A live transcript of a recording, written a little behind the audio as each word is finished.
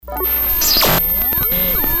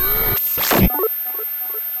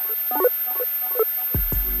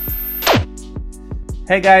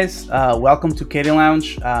Hey guys, welcome to Katie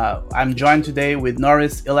Lounge. I'm joined today with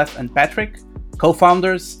Norris, Ilef, and Patrick,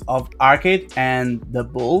 co-founders of Arkade and the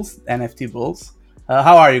Bulls, NFT Bulls.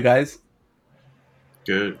 How are you guys?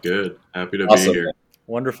 Good. Happy to be Awesome. here.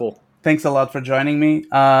 Wonderful. Thanks a lot for joining me.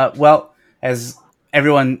 As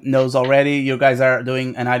everyone knows already, you guys are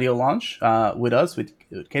doing an IDO launch with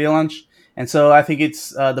Katie Launch. And so I think it's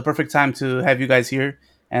the perfect time to have you guys here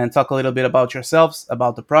and talk a little bit about yourselves,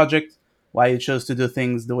 about the project, why you chose to do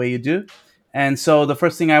things the way you do. And so the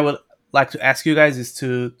first thing I would like to ask you guys is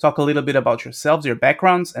to talk a little bit about yourselves, your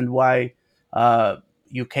backgrounds, and why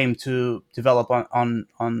you came to develop on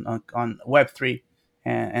Web3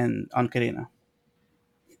 and on Kadena.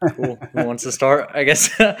 Cool. Who wants to start? I guess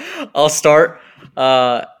I'll start.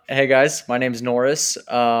 Hey guys, my name's Norris.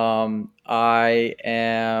 I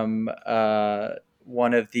am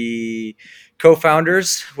one of the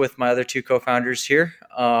co-founders with my other two co-founders here.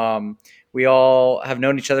 We all have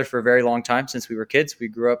known each other for a very long time since we were kids. We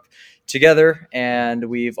grew up together, and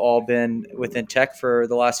we've all been within tech for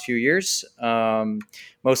the last few years,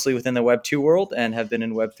 mostly within the Web 2 world, and have been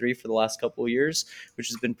in Web 3 for the last couple of years, which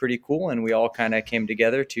has been pretty cool. And we all kind of came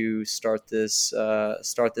together to start this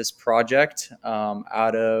project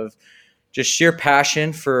out of just sheer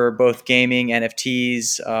passion for both gaming,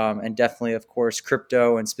 NFTs, and definitely, of course,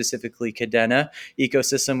 crypto and specifically Kadena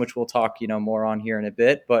ecosystem, which we'll talk, more on here in a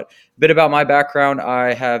bit. But a bit about my background: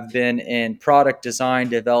 I have been in product design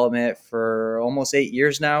development for almost 8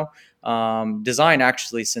 years now. Design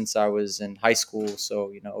actually since I was in high school,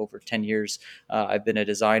 so over 10 years I've been a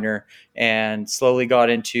designer, and slowly got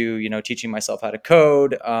into teaching myself how to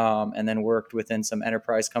code, and then worked within some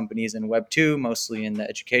enterprise companies in Web 2, mostly in the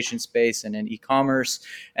education space and in e-commerce.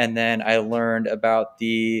 And then I learned about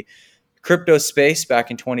the crypto space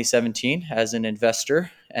back in 2017 as an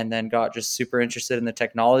investor, and then got just super interested in the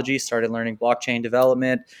technology, started learning blockchain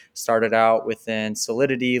development, started out within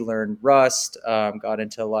Solidity, learned Rust, got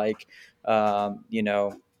into Ethereum,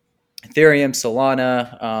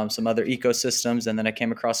 Solana, some other ecosystems. And then I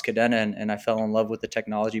came across Kadena, and I fell in love with the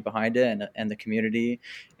technology behind it and the community.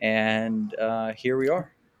 And here we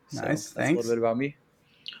are. Nice, so that's thanks. a little bit about me.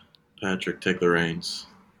 Patrick, take the reins.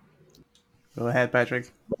 Go ahead,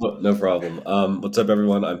 Patrick. Oh, no problem. What's up,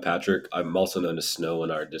 everyone? I'm Patrick. I'm also known as Snow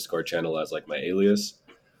in our Discord channel as my alias.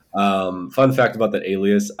 Fun fact about that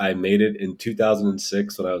alias: I made it in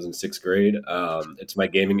 2006 when I was in sixth grade. It's my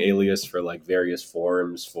gaming alias for various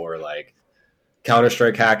forums for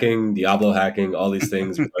Counter-Strike hacking, Diablo hacking, all these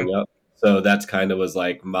things growing up. So that's kind of was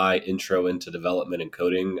my intro into development and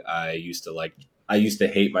coding. I used to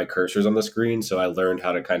hate my cursors on the screen, so I learned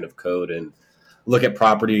how to kind of code and look at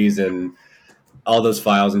properties and all those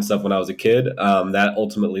files and stuff when I was a kid. That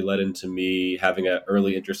ultimately led into me having an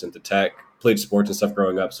early interest into tech, played sports and stuff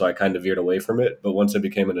growing up, so I kind of veered away from it. But once I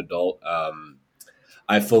became an adult,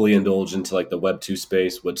 I fully indulged into the Web 2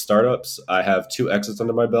 space with startups. I have 2 exits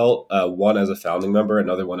under my belt, one as a founding member,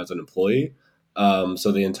 another one as an employee.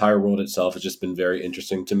 So the entire world itself has just been very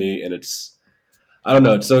interesting to me, and I don't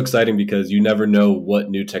know, it's so exciting because you never know what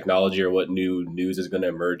new technology or what new news is going to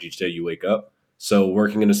emerge each day you wake up. So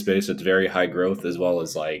working in a space that's very high growth, as well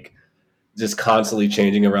as just constantly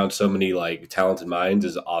changing around so many talented minds,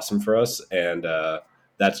 is awesome for us. And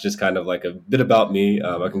that's just kind of a bit about me.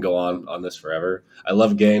 I can go on this forever. I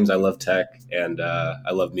love games, I love tech, and I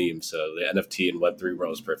love memes. So the NFT and Web3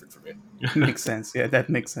 world is perfect for me. Makes sense. Yeah, that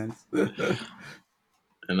makes sense.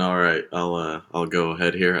 And all right, I'll go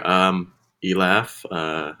ahead here. Elaf,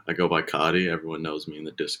 I go by Kadi. Everyone knows me in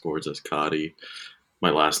the Discords as Kadi. My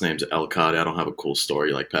last name's Arkade. I don't have a cool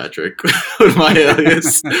story like Patrick with my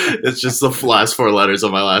alias. It's just the last 4 letters of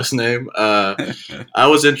my last name. I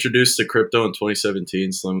was introduced to crypto in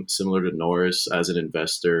 2017, similar to Norris, as an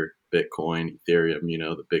investor. Bitcoin, Ethereum,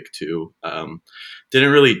 the big two.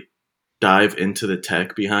 Didn't really dive into the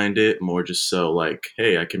tech behind it, more just so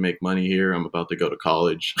hey, I can make money here. I'm about to go to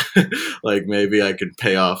college. Maybe I could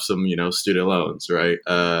pay off some, student loans, right?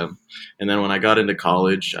 And then when I got into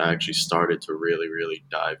college, I actually started to really, really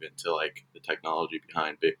dive into the technology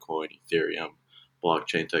behind Bitcoin, Ethereum,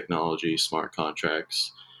 blockchain technology, smart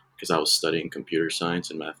contracts, because I was studying computer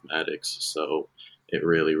science and mathematics. So it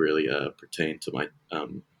really, really pertained to my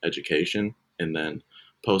education. And then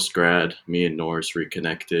post-grad, me and Norris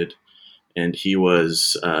reconnected, and he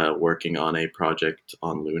was working on a project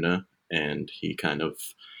on Luna, and I kind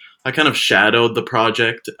of shadowed the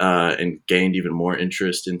project and gained even more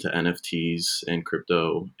interest into NFTs and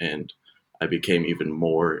crypto, and I became even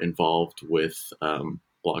more involved with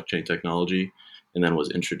blockchain technology, and then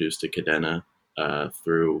was introduced to Kadena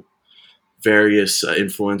through various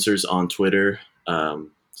influencers on Twitter.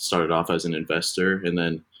 started off as an investor, and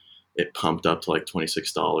then it pumped up to like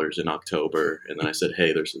 $26 in October. And then I said,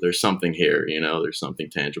 hey, there's something here, there's something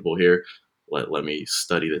tangible here. Let me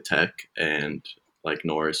study the tech. And like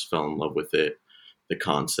Norris, fell in love with it. The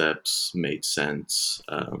concepts made sense.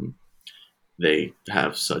 They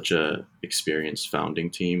have such a experienced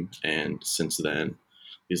founding team. And since then,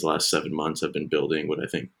 these last 7 months have been building what I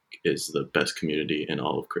think is the best community in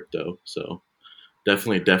all of crypto. So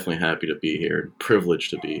definitely happy to be here.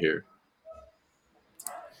 Privileged to be here.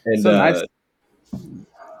 And So nice.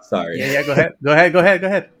 Sorry. Yeah. Go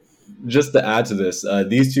ahead. Just to add to this,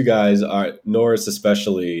 these two guys are Norris,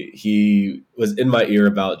 especially. He was in my ear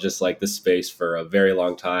about just like this space for a very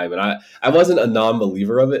long time, and I wasn't a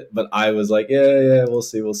non-believer of it, but I was like, yeah, we'll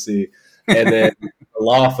see. And then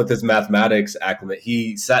Loft, with his mathematics acumen,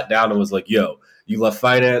 he sat down and was like, yo, you love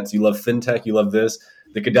finance, you love fintech, you love this.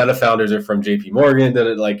 The Cadena founders are from JP Morgan.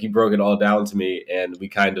 Then he broke it all down to me, and we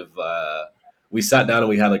kind of we sat down and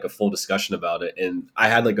we had like a full discussion about it. And I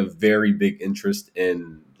had like a very big interest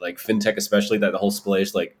in like fintech, especially that the whole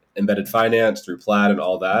splash, like embedded finance through Plaid and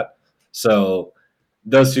all that. So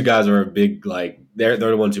those two guys are a big, like, they're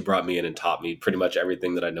the ones who brought me in and taught me pretty much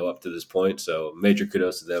everything that I know up to this point. So major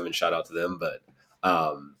kudos to them and shout out to them. But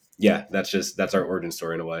yeah, that's our origin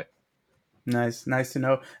story in a way. Nice to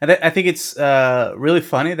know. And I think it's really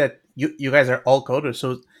funny that you guys are all coders.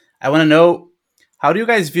 So I want to know, how do you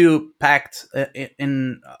guys view Pact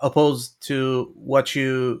in opposed to what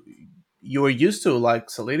you were used to,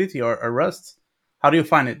 like Solidity or Rust? How do you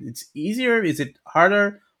find it? It's easier? Is it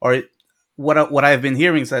harder? Or what I've been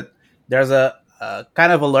hearing is that there's a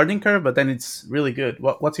kind of a learning curve, but then it's really good.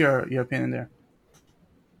 What's your opinion there?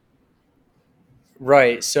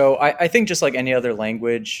 Right. So I think just like any other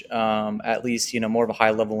language, at least, more of a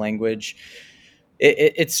high level language,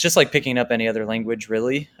 it's just like picking up any other language,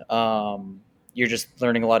 really. You're just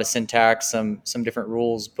learning a lot of syntax, some different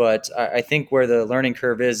rules. But I think where the learning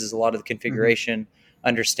curve is a lot of the configuration,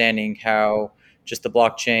 understanding how just the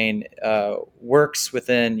blockchain works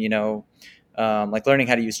within, like learning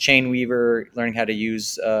how to use Chainweaver, learning how to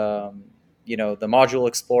use, the module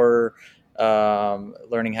explorer,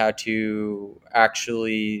 learning how to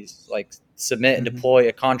actually like submit and deploy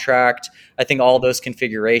a contract. I think all those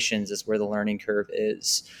configurations is where the learning curve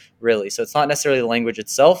is, really. So it's not necessarily the language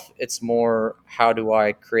itself. It's more, how do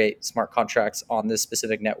I create smart contracts on this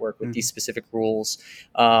specific network with these specific rules?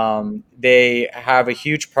 They have a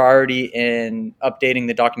huge priority in updating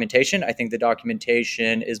the documentation. I think the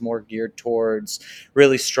documentation is more geared towards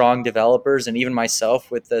really strong developers. And even myself,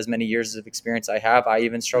 with as many years of experience I have, I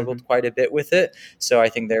even struggled quite a bit with it. So I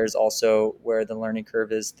think there's also where the learning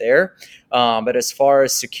curve is there. But as far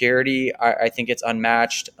as security, I think it's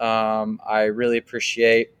unmatched. I really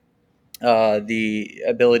appreciate the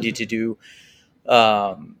ability to do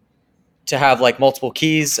to have like multiple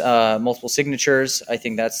keys, multiple signatures. I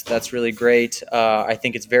think that's really great. I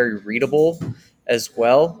think it's very readable as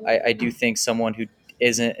well. I do think someone who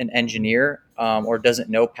isn't an engineer or doesn't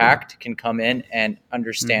know Pact can come in and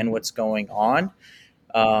understand what's going on.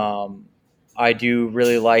 I do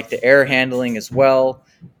really like the error handling as well.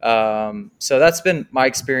 So that's been my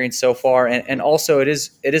experience so far. And also it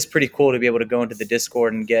is pretty cool to be able to go into the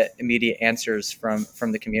Discord and get immediate answers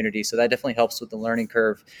from the community. So that definitely helps with the learning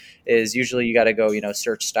curve. Is usually you got to go,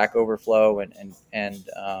 search Stack Overflow and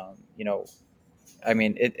I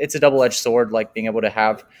mean, it's a double-edged sword, like being able to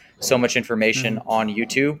have so much information on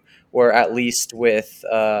YouTube, or at least with,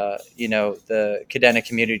 the Cadena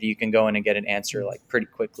community, you can go in and get an answer like pretty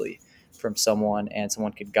quickly from someone, and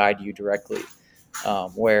someone could guide you directly.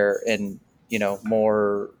 Where in,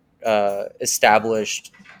 more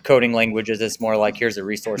established coding languages, it's more like, here's a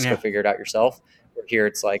resource, go figure it out yourself. Here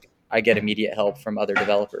it's like, I get immediate help from other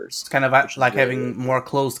developers. It's kind of like having more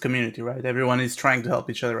closed community, right? Everyone is trying to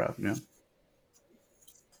help each other out.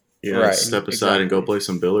 Yeah, right. Step aside and go play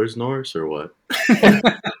some Billers, Norris, or what? Yeah,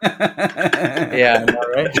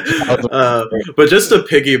 right. But just to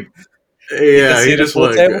he just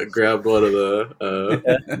grabbed one of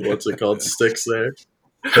the what's it called, sticks there.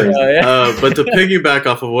 But to piggyback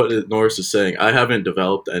off of what Norris is saying, I haven't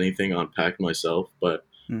developed anything on Pact myself, but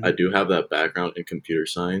I do have that background in computer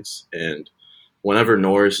science. And whenever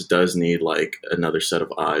Norris does need like another set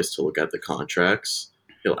of eyes to look at the contracts,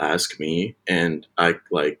 he'll ask me, and I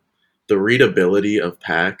like the readability of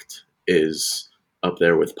Pact is up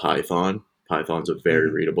there with Python. Python's a very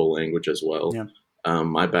readable language as well. Yeah.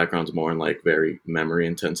 My background's more in like very memory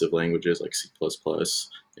intensive languages like C++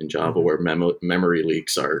 and Java, where memory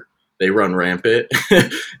leaks they run rampant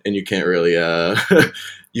and you can't really,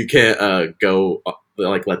 you can't go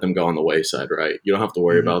like let them go on the wayside, right? You don't have to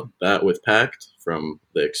worry about that with Pact from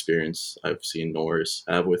the experience I've seen Norris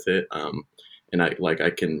have with it. And I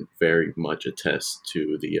can very much attest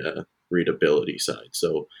to the readability side.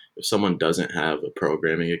 So if someone doesn't have a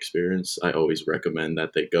programming experience, I always recommend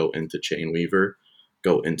that they go into Chainweaver,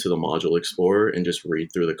 go into the Module Explorer, and just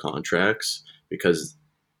read through the contracts, because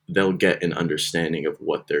they'll get an understanding of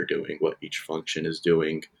what they're doing, what each function is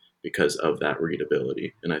doing, because of that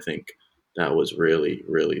readability. And I think that was really,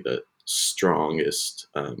 really the strongest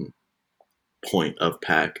point of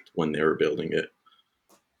Pact when they were building it.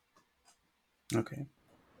 Okay.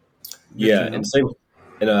 Yeah, and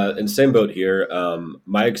same boat here.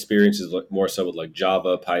 My experience is more so with like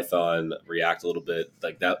Java, Python, React a little bit,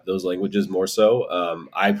 like that, those languages more so.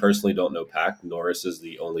 I personally don't know Pact. Norris is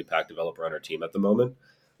the only Pact developer on our team at the moment.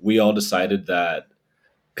 We all decided that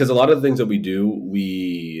because a lot of the things that we do,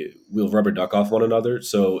 we'll rubber duck off one another.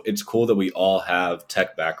 So it's cool that we all have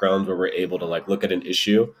tech backgrounds where we're able to like look at an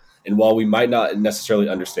issue, and while we might not necessarily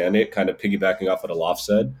understand it, kind of piggybacking off what Alaf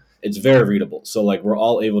said, it's very readable. So like we're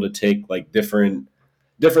all able to take like different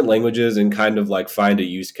languages and kind of like find a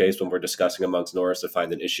use case when we're discussing amongst Norris to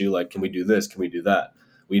find an issue. Like, can we do this? Can we do that?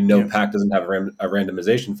 We know Pact doesn't have a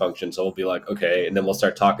randomization function, so we'll be like, okay, and then we'll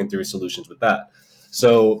start talking through solutions with that.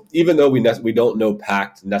 So even though we don't know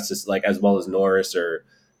Pact like as well as Norris or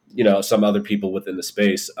some other people within the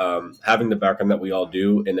space, having the background that we all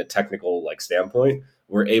do in a technical like standpoint,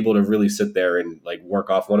 we're able to really sit there and like work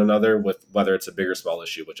off one another with whether it's a big or small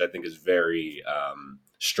issue, which I think is very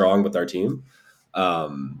strong with our team.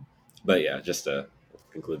 But yeah, just to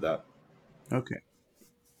conclude that. Okay.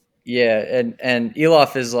 Yeah, and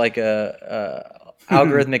Elof is like a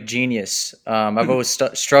algorithmic genius. I've always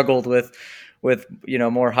struggled with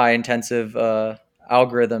more high intensive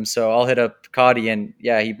algorithms. So I'll hit up Arkade, and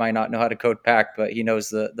yeah, he might not know how to code Pact, but he knows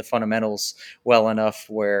the fundamentals well enough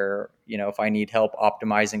where if I need help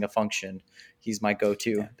optimizing a function, he's my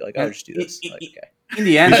go-to. Be like, I'll just do this. Like, okay. In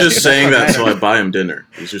the end, he's just saying that so I buy him dinner.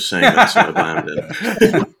 He's just saying that so I buy him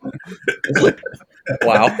dinner.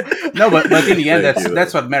 Wow. No, but in the end,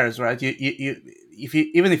 that's what matters, right? You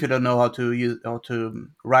even if you don't know how to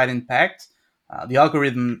write in Pact, the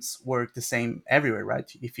algorithms work the same everywhere,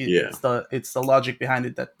 right? It's the logic behind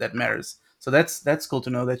it that matters. So that's cool to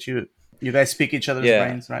know that you guys speak each other's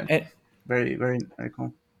brains, right? And very, very, very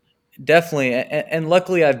cool. Definitely, and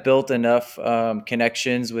luckily I've built enough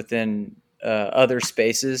connections within other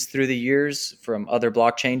spaces through the years from other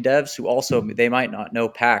blockchain devs who also they might not know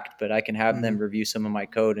Pact, but I can have them review some of my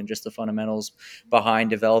code and just the fundamentals behind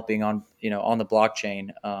developing on on the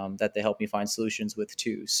blockchain that they help me find solutions with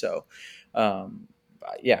too. So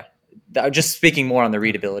just speaking more on the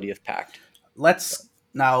readability of Pact. Let's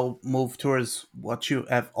now move towards what you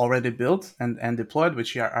have already built and deployed,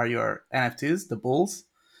 which are your NFTs, the bulls.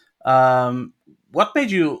 What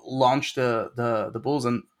made you launch the bulls,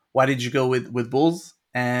 and why did you go with bulls,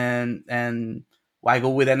 and why go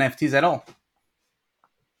with NFTs at all?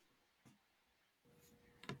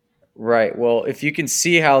 Right. Well, if you can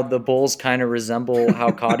see how the bulls kind of resemble how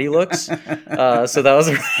Arkade looks, so that was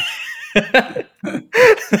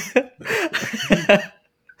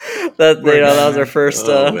that was our first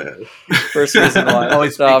first reason why.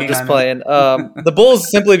 So I'm just playing. The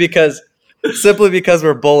bulls simply because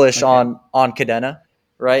we're bullish on Cadena,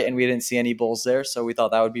 right? And we didn't see any bulls there, so we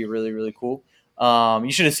thought that would be really, really cool.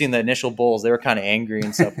 You should have seen the initial bulls. They were kind of angry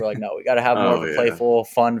and stuff. We're like, no, we got to have more of a playful,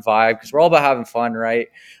 fun vibe because we're all about having fun, right?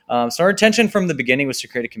 So our intention from the beginning was to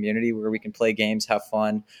create a community where we can play games, have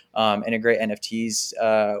fun, integrate NFTs.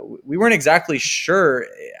 We weren't exactly sure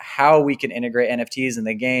how we can integrate NFTs in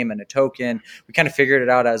the game and a token. We kind of figured it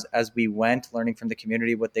out as we went, learning from the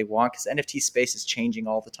community what they want, because NFT space is changing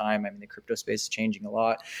all the time. I mean, the crypto space is changing a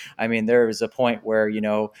lot. I mean, there was a point where,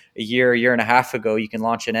 a year and a half ago, you can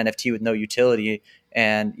launch an NFT with no utility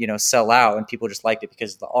and, sell out, and people just liked it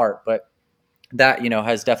because of the art. But that,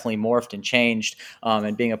 has definitely morphed and changed.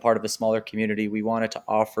 And being a part of a smaller community, we wanted to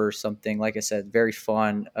offer something, like I said, very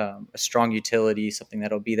fun, a strong utility, something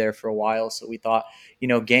that'll be there for a while. So we thought,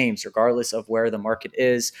 games, regardless of where the market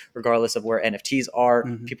is, regardless of where NFTs are,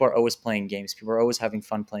 people are always playing games. People are always having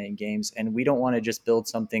fun playing games. And we don't want to just build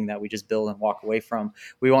something that we just build and walk away from.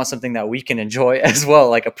 We want something that we can enjoy as well,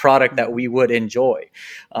 like a product that we would enjoy,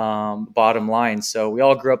 bottom line. So we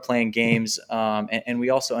all grew up playing games, and we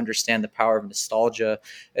also understand the power of nostalgia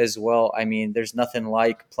as well. I mean, there's nothing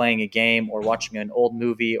like playing a game or watching an old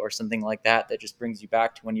movie or something like that just brings you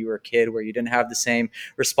back to when you were a kid, where you didn't have the same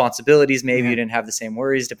responsibilities. Maybe you didn't have the same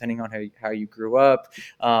worries depending on how you grew up.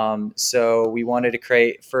 So we wanted to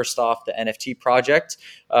create, first off, the NFT project.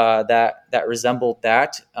 that resembled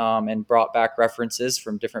that, and brought back references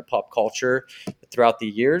from different pop culture throughout the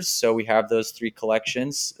years. So we have those 3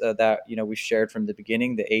 collections that we've shared from the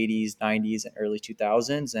beginning: the 80s, 90s, and early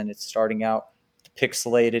 2000s, and it's starting out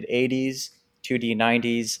pixelated 80s, 2D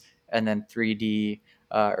 90s, and then 3D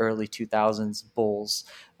early 2000s bulls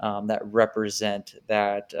that represent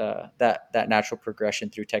that natural progression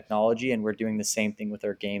through technology. And we're doing the same thing with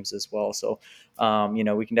our games as well. So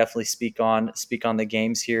we can definitely speak on the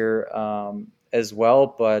games here as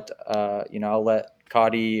well. But I'll let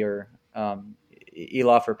Cody or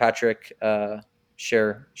Elaf or Patrick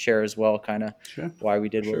share as well, kind of why we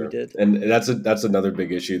did what we did. And that's another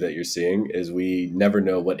big issue that you're seeing, is we never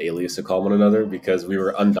know what alias to call one another, because we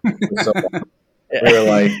were undone for so long. We were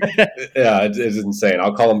like, yeah, it's insane.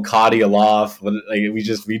 I'll call him Cody Aloft, but like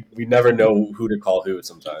we never know who to call who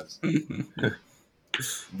sometimes.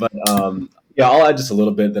 But yeah, I'll add just a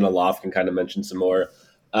little bit, then Aloft can kind of mention some more.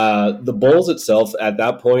 The Bulls itself, at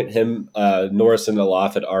that point, Norris and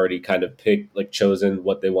Aloft had already kind of chosen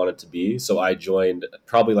what they wanted to be. So I joined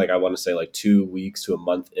probably I want to say 2 weeks to a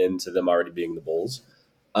month into them already being the Bulls.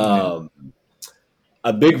 Okay.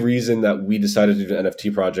 A big reason that we decided to do an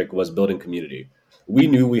NFT project was building community. We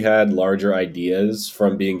knew we had larger ideas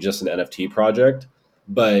from being just an NFT project,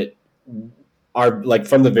 but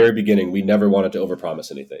from the very beginning, we never wanted to overpromise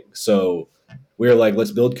anything. So we were like,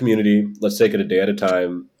 let's build community. Let's take it a day at a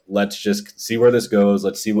time. Let's just see where this goes.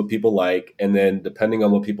 Let's see what people like. And then depending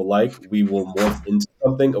on what people like, we will morph into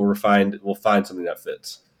something, or we'll find something that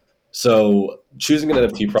fits. So choosing an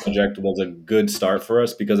NFT project was a good start for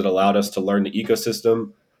us, because it allowed us to learn the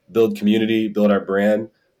ecosystem, build community, build our brand,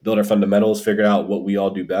 build our fundamentals, figure out what we all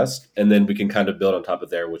do best. And then we can kind of build on top of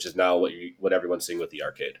there, which is now what everyone's seeing with the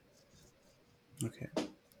Arkade. Okay.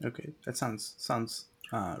 That sounds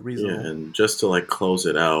reasonable. Yeah, and just to close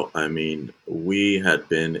it out, I mean, we had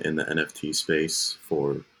been in the NFT space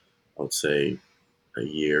for, I would say, a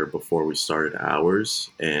year before we started ours,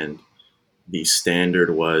 and the standard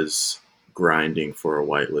was grinding for a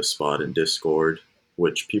whitelist spot in Discord,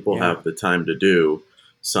 which people have the time to do,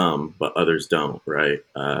 some, but others don't, right?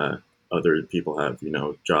 Other people have,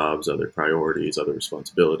 jobs, other priorities, other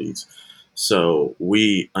responsibilities. So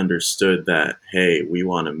we understood that, hey, we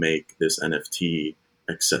want to make this NFT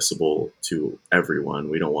accessible to everyone.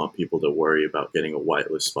 We don't want people to worry about getting a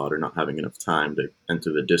whitelist spot or not having enough time to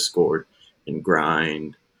enter the Discord and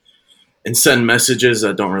grind and send messages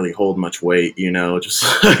that don't really hold much weight, just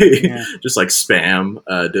like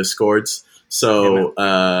spam Discords. So,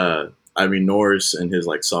 I mean, Norris and his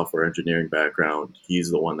software engineering background,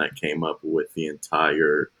 he's the one that came up with the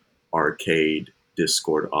entire Arkade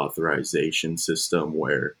Discord authorization system,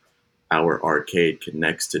 where our Arkade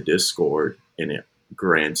connects to Discord and it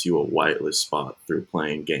grants you a whitelist spot through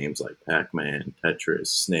playing games like Pac-Man, Tetris,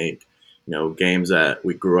 Snake, games that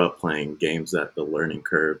we grew up playing, games that the learning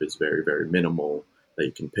curve is very, very minimal, that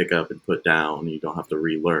you can pick up and put down, and you don't have to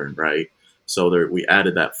relearn, right? So we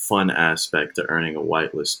added that fun aspect to earning a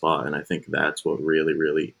whitelist spot, and I think that's what really,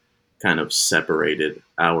 really kind of separated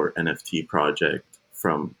our NFT project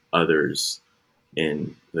from others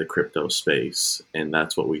in the crypto space. And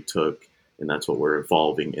that's what we took, and that's what we're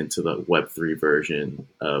evolving into the Web3 version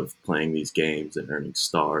of playing these games and earning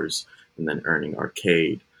stars and then earning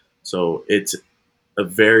Arkade. So it's a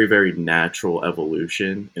very, very natural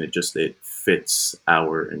evolution, and it fits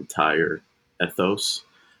our entire ethos,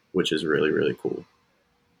 which is really, really cool.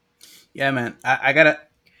 Yeah, man. I gotta.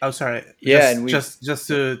 Oh, sorry. Yeah, just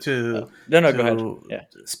to go ahead. Yeah.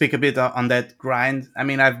 Speak a bit on that grind. I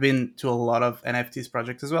mean, I've been to a lot of NFTs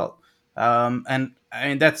projects as well, and I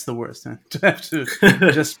mean that's the worst, man. To have to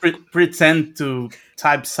just pretend to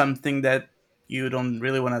type something that you don't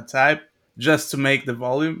really want to type just to make the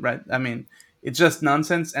volume, right? I mean, it's just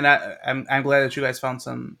nonsense, and I'm glad that you guys found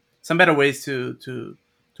some better ways to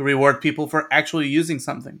reward people for actually using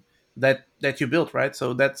something that you built, right?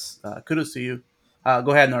 So that's kudos to you.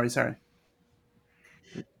 Go ahead, Nori. Sorry.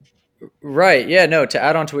 Right. Yeah. No. To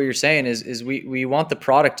add on to what you're saying is we want the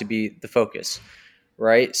product to be the focus,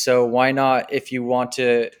 right? So why not, if you want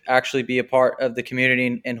to actually be a part of the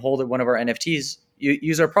community and hold one of our NFTs, you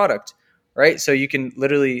use our product, right? So you can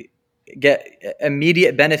literally get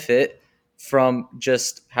immediate benefit from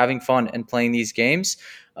just having fun and playing these games.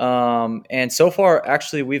 And so far,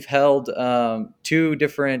 actually, we've held 2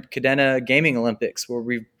 different Cadena Gaming Olympics where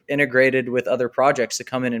we've integrated with other projects to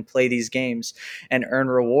come in and play these games and earn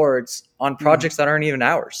rewards on projects that aren't even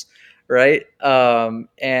ours, right?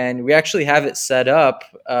 And we actually have it set up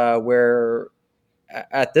where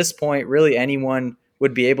at this point, really anyone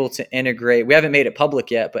would be able to integrate. We haven't made it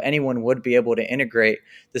public yet, but anyone would be able to integrate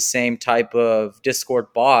the same type of Discord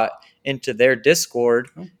bot into their Discord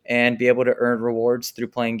and be able to earn rewards through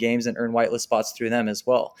playing games and earn whitelist spots through them as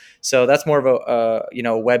well. So that's more of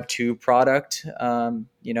a Web 2 product,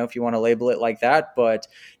 if you want to label it like that, but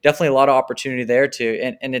definitely a lot of opportunity there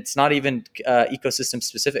too. And it's not even ecosystem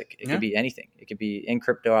specific. It could be anything. It could be in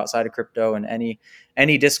crypto, outside of crypto, and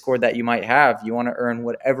any Discord that you might have. You want to earn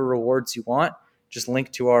whatever rewards you want, just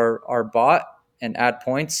link to our bot and add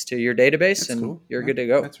points to your database. That's and cool. You're good to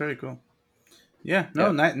go. That's very cool. Yeah,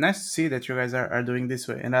 nice to see that you guys are doing this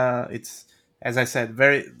way, and it's, as I said,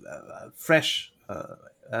 very fresh,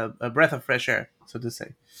 a breath of fresh air, so to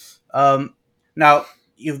say. Now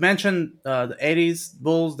you've mentioned the '80s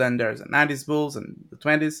bulls, then there's the '90s bulls and the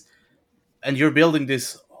 '20s, and you're building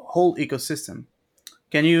this whole ecosystem.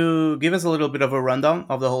 Can you give us a little bit of a rundown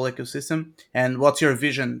of the whole ecosystem and what's your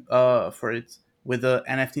vision for it with the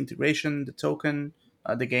NFT integration, the token,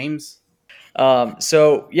 the games?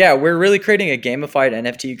 We're really creating a gamified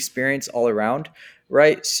NFT experience all around,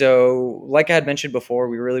 right? So like I had mentioned before,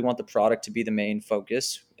 we really want the product to be the main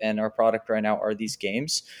focus, and our product right now are these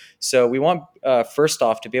games. So we want, first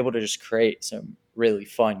off, to be able to just create some really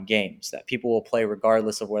fun games that people will play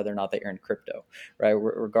regardless of whether or not they earn crypto, right?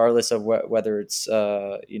 Regardless of whether it's,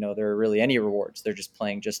 there are really any rewards, they're just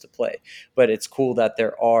playing just to play. But it's cool that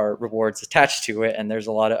there are rewards attached to it, and there's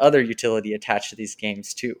a lot of other utility attached to these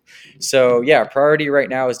games too. So yeah, priority right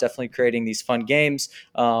now is definitely creating these fun games.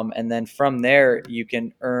 And then from there, you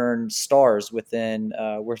can earn stars within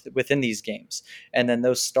these games. And then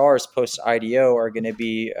those stars post IDO are going to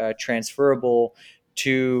be transferable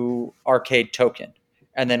to Arkade token.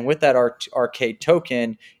 And then with that Arkade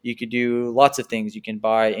token, you could do lots of things. You can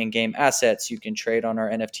buy in-game assets. You can trade on our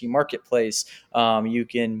NFT marketplace. You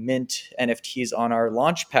can mint NFTs on our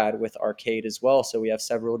launchpad with Arkade as well. So we have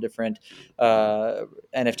several different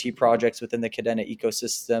NFT projects within the Kadena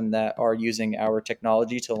ecosystem that are using our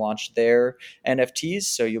technology to launch their NFTs.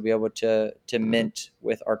 So you'll be able to mint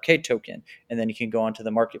with Arkade token. And then you can go onto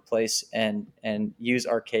the marketplace and use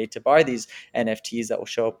Arkade to buy these NFTs that will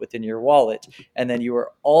show up within your wallet. And then you are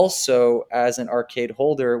also, as an Arkade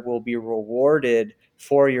holder, will be rewarded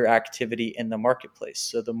for your activity in the marketplace.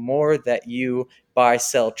 So the more that you buy,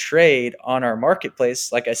 sell, trade on our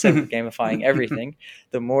marketplace, like I said, we're gamifying everything.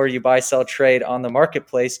 The more you buy, sell, trade on the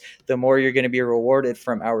marketplace, the more you're going to be rewarded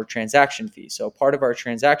from our transaction fee. So part of our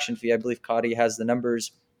transaction fee, I believe Kadi has the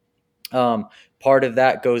numbers. Part of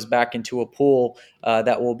that goes back into a pool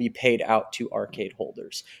that will be paid out to Arkade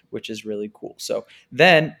holders, which is really cool. So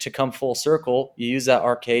then to come full circle, you use that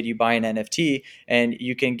Arkade, you buy an NFT, and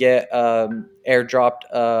you can get airdropped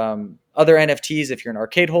other NFTs if you're an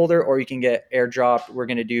Arkade holder, or you can get airdropped. We're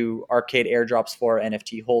going to do Arkade airdrops for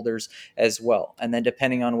NFT holders as well. And then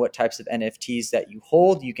depending on what types of NFTs that you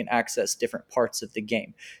hold, you can access different parts of the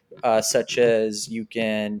game, such as you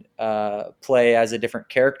can play as a different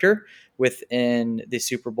character within the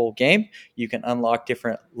Super Bowl game. You can unlock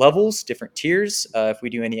different levels, different tiers, if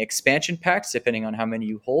we do any expansion packs, depending on how many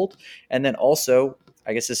you hold. And then also,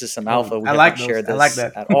 I guess this is some alpha. We haven't shared this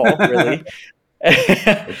at all, really.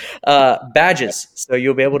 Badges. So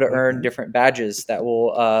you'll be able to earn different badges that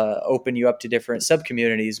will open you up to different sub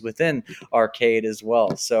communities within Arkade as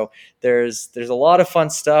well. So there's a lot of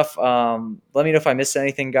fun stuff. Let me know if I missed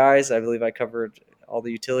anything, guys. I believe I covered all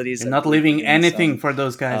the utilities. You're not leaving anything for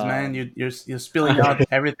those guys, man. You're spilling out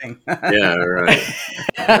everything. Yeah,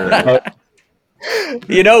 right.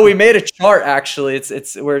 We made a chart actually.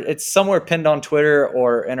 It's somewhere pinned on Twitter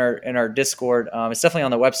or in our Discord. It's definitely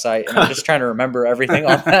on the website, and I'm just trying to remember everything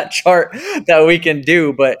on that chart that we can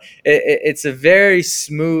do. But it's a very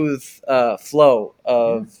smooth flow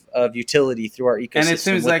of utility through our ecosystem. And it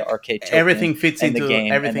seems like everything fits into the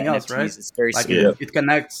game everything else, NFTs, right? It's very like smooth. It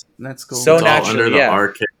connects. That's cool. So it's naturally, under the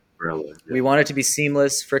Arkade umbrella. Yeah. We want it to be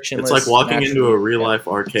seamless, frictionless. It's like walking into a real life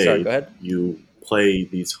arcade. Sorry, go ahead. You play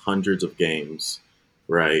these hundreds of games,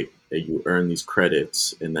 right? And you earn these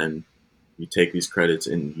credits, and then you take these credits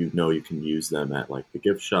and you can use them at like the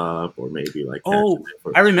gift shop or maybe like.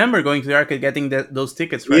 I remember going to the arcade getting those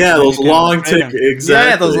tickets. Right? Yeah, those long tickets. Exactly.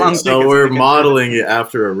 Yeah, those long tickets. So we're modeling it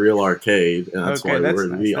after a real arcade, and that's why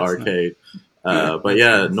we're the arcade. Nice. But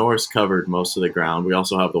yeah, Norris covered most of the ground. We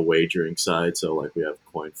also have the wagering side, so like we have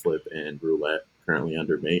coin flip and roulette currently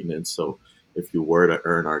under maintenance. So if you were to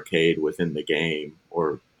earn Arkade within the game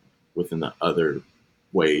or within the other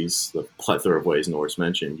ways, the plethora of ways Norris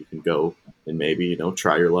mentioned, you can go and maybe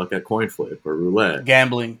try your luck at coin flip or roulette.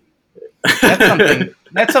 Gambling.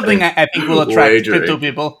 That's something I think will attract crypto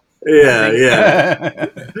people. Yeah, yeah.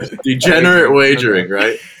 I Degenerate wagering. wagering,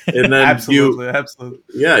 right? And then Absolutely, absolutely.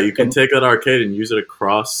 you can And take that arcade and use it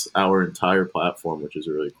across our entire platform, which is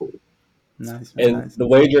really cool. Nice, man, and nice. the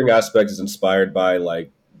wagering aspect is inspired by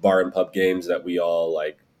like bar and pub games that we all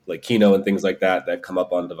like Keno and things like that that come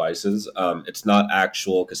up on devices. It's not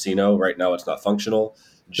actual casino right now. It's not functional.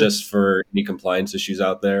 Just for any compliance issues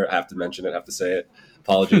out there, I have to mention it. I have to say it.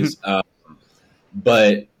 Apologies.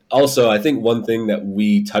 But also, I think one thing that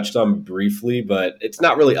we touched on briefly, but it's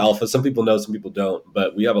not really alpha. Some people know, some people don't.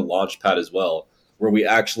 But we have a launch pad as well, where we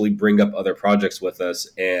actually bring up other projects with us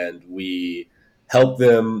and we help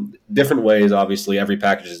them different ways. Obviously, every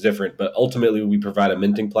package is different, but ultimately, we provide a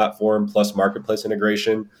minting platform plus marketplace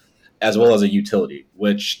integration, as well as a utility,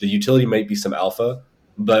 which the utility might be some alpha.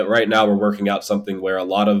 But right now, we're working out something where a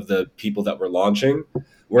lot of the people that we're launching,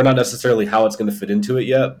 we're not necessarily how it's going to fit into it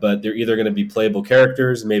yet, but they're either going to be playable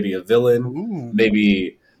characters, maybe a villain, Ooh,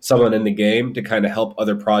 maybe someone in the game to kind of help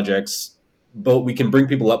other projects. But we can bring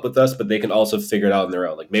people up with us, but they can also figure it out on their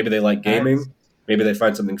own. Like maybe they like nice. gaming, maybe they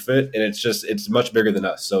find something fit, and it's much bigger than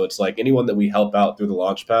us. So it's like anyone that we help out through the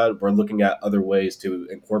launchpad, we're looking at other ways to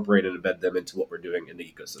incorporate and embed them into what we're doing in the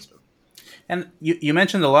ecosystem. And you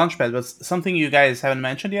mentioned the launchpad, but something you guys haven't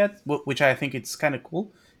mentioned yet, which I think it's kind of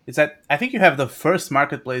cool, is that I think you have the first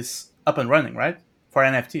marketplace up and running, right, for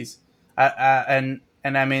NFTs. And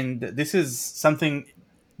I mean, this is something.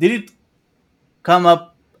 Did it come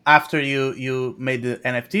up after you made the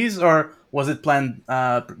NFTs, or was it planned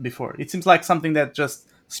before? It seems like something that just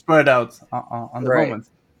spurred out on the Right. moment.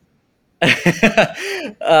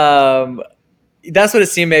 That's what it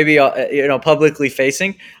seemed, maybe publicly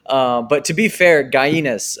facing. But to be fair,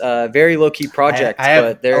 Gainas, very low key project, I have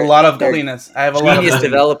but a they're lot of they're Galinas. I have a lot of genius Galinas,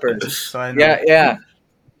 developers. so I know.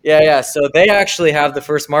 Yeah. So they actually have the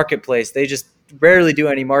first marketplace. They just rarely do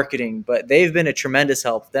any marketing, but they've been a tremendous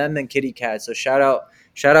help. Them and Kitty Cat. So shout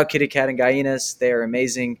out Kitty Cat and Gainas. They are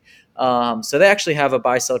amazing. So they actually have a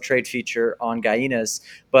buy sell trade feature on Gainas,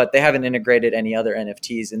 but they haven't integrated any other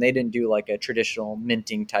NFTs, and they didn't do like a traditional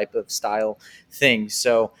minting type of style thing.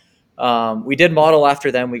 So we did model after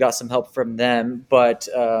them. We got some help from them, but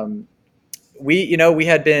we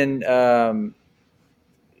had been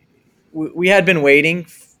we had been waiting,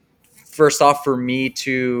 first off, for me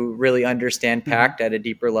to really understand Mhm. Pact at a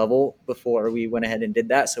deeper level before we went ahead and did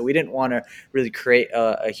that. So we didn't want to really create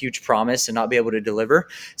a huge promise and not be able to deliver.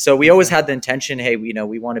 So we always Okay. had the intention, hey, we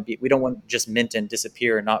want to be, we don't want just mint and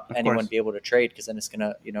disappear and not Of anyone course. be able to trade, because then it's going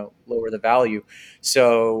to lower the value.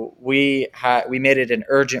 So we made it an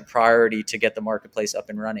urgent priority to get the marketplace up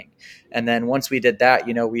and running. And then once we did that,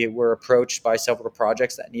 we were approached by several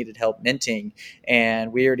projects that needed help minting,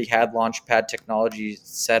 and we already had Launchpad technology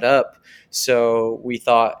set up. So we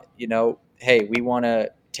thought, hey, we want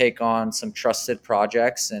to take on some trusted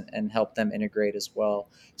projects and help them integrate as well.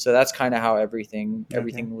 So that's kind of how Okay.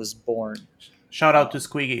 everything was born. Shout out to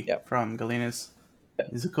Squiggy Yep. from Galinas.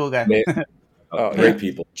 He's a cool guy. Amazing. Oh Great yeah,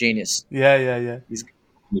 people. genius. Yeah, yeah, yeah. He's a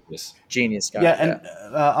Genius. genius Yeah, guy. Yeah.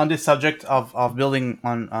 and on this subject of building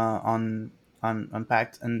on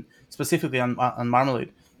Pact, and specifically on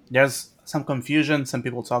Marmalade, there's some confusion. Some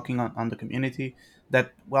people talking on the community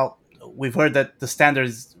that, well, we've heard that the standard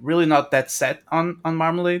is really not that set on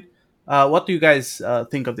Marmalade. What do you guys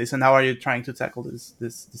think of this, and how are you trying to tackle this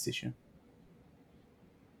issue?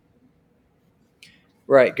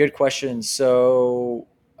 Right. Good question. So,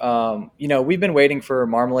 we've been waiting for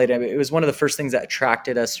Marmalade. I mean, it was one of the first things that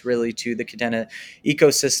attracted us really to the Cadena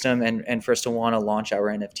ecosystem, and for us to want to launch our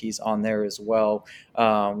NFTs on there as well.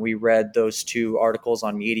 We read those two articles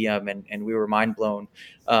on Medium, and we were mind blown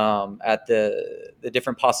at the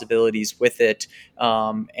different possibilities with it.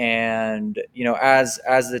 And as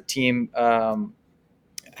the team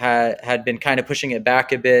had been kind of pushing it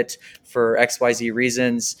back a bit for XYZ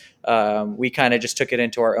reasons. We kind of just took it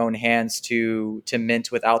into our own hands to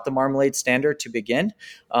mint without the Marmalade standard to begin.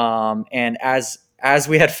 And as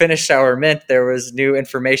we had finished our mint, there was new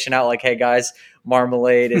information out like, hey guys,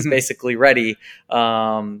 Marmalade is basically ready.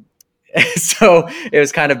 So it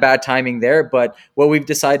was kind of bad timing there. But what we've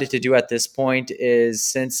decided to do at this point is,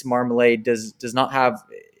 since Marmalade does not have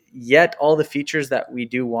yet all the features that we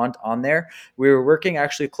do want on there, we were working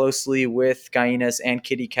actually closely with Gainas and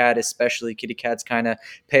Kitty Cat, especially. Kitty Cat's kind of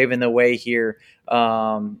paving the way here.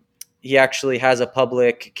 He actually has a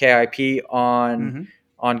public KIP on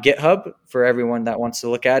Hmm. on GitHub for everyone that wants to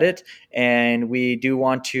look at it. And we do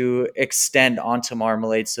want to extend onto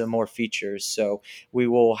Marmalade some more features. So we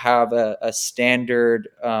will have a standard,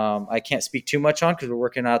 I can't speak too much on because we're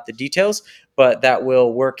working out the details, but that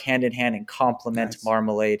will work hand in hand and complement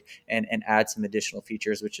Marmalade and add some additional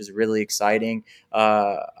features, which is really exciting.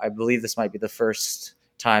 I believe this might be the first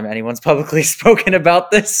time anyone's publicly spoken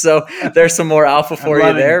about this, so there's some more alpha for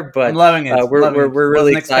you there. But I'm loving it. We're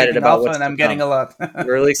really excited about what's and I'm getting a lot.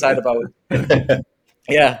 We're really excited about it.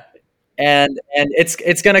 Yeah. And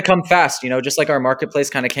it's going to come fast, just like our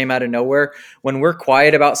marketplace kind of came out of nowhere. When we're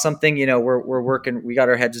quiet about something, we're working, we got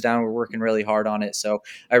our heads down, we're working really hard on it. So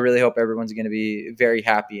I really hope everyone's going to be very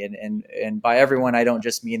happy. And by everyone, I don't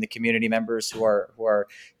just mean the community members who are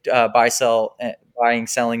buying,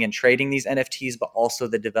 selling, and trading these NFTs, but also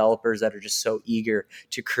the developers that are just so eager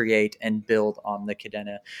to create and build on the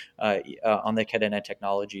Kadena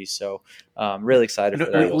technology. So really excited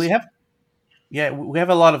for that. We have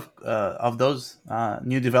a lot of those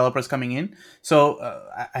new developers coming in. So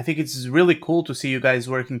I think it's really cool to see you guys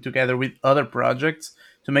working together with other projects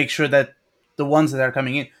to make sure that the ones that are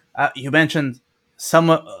coming in. You mentioned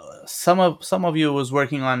some of you was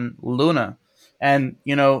working on Luna, and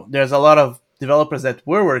there's a lot of developers that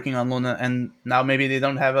were working on Luna, and now maybe they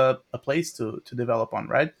don't have a place to develop on,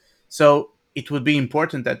 right? So it would be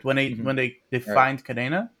important that when they find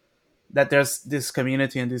Kadena, that there's this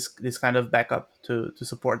community and this kind of backup to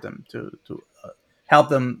support them, to help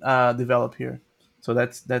them develop here. So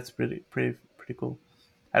that's pretty cool.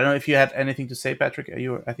 I don't know if you had anything to say, Patrick.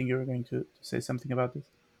 I think you were going to say something about this.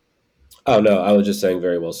 Oh no, I was just saying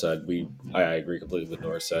very well said. I agree completely with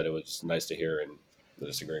Norris said. It was nice to hear and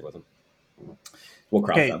disagreeing with him. We'll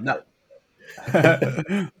crop that.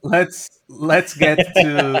 Let's get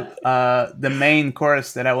to the main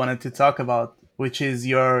course that I wanted to talk about, which is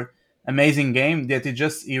your amazing game that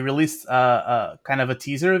you released kind of a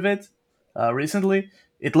teaser of it recently.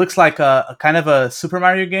 It looks like a kind of a Super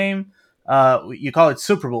Mario game. You call it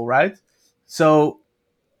Super Bowl, right? So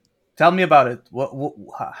tell me about it.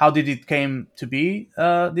 How did it came to be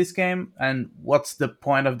this game, and what's the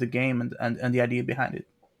point of the game and the idea behind it?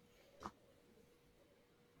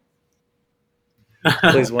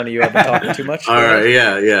 Please, one of you have been talking too much. All right,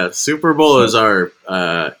 yeah. Super Bowl is our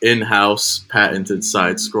in-house patented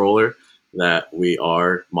side scroller that we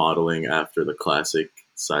are modeling after the classic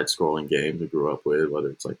side-scrolling game we grew up with, whether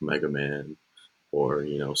it's like Mega Man or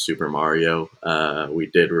Super Mario. We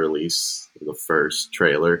did release the first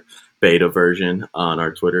trailer beta version on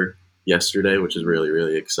our Twitter yesterday, which is really,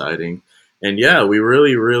 really exciting. And yeah, we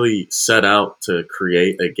really set out to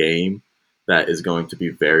create a game that is going to be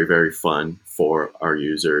very, very fun for our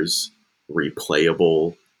users,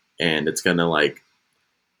 replayable, and it's going to,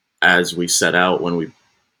 as we set out when we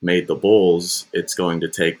made the Bulls, it's going to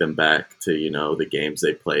take them back to, the games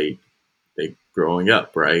they played growing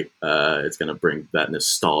up, right? It's going to bring that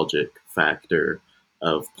nostalgic factor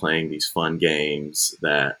of playing these fun games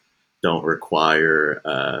that don't require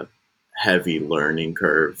a heavy learning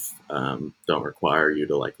curve, don't require you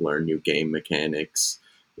to learn new game mechanics.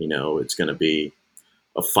 It's going to be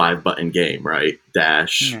a 5-button game, right?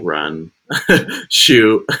 Dash, run,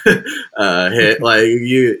 shoot, hit.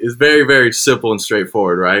 It's very, very simple and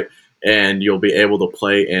straightforward, right? And you'll be able to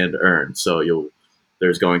play and earn. So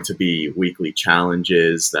there's going to be weekly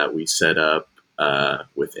challenges that we set up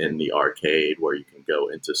within the arcade where you can go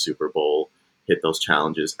into Super Bowl, hit those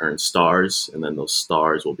challenges, earn stars, and then those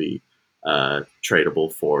stars will be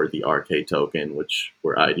tradable for the arcade token, which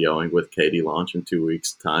we're IDOing with KD launch in 2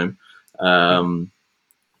 weeks' time.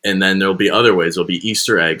 And then there'll be other ways. There'll be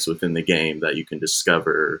Easter eggs within the game that you can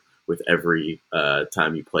discover with every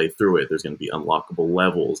time you play through it. There's going to be unlockable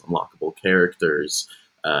levels, unlockable characters,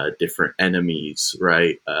 different enemies,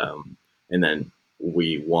 right? And then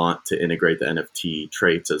we want to integrate the NFT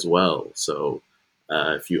traits as well. So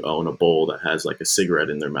if you own a bull that has a cigarette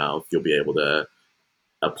in their mouth, you'll be able to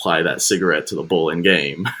apply that cigarette to the bull in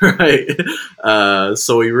game, right?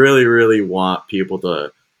 So we really, really want people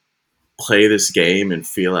to play this game and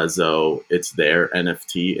feel as though it's their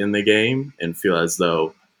NFT in the game, and feel as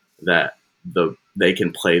though that they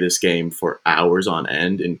can play this game for hours on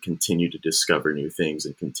end and continue to discover new things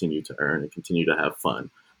and continue to earn and continue to have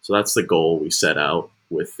fun. So that's the goal we set out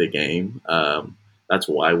with the game. That's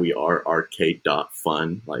why we are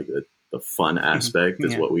arcade.fun. The fun aspect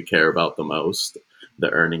is what we care about the most.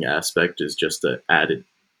 The earning aspect is just an added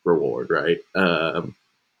reward, right?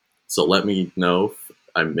 So let me know if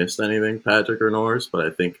I missed anything, Patrick or Norris, but I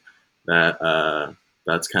think that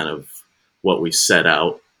that's kind of what we set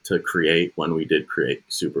out to create when we did create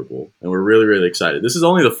Super Bowl, and we're really really excited. This is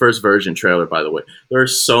only the first version trailer, by the way. There are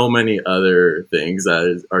so many other things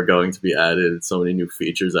that are going to be added, so many new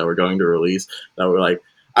features that we're going to release that we're like.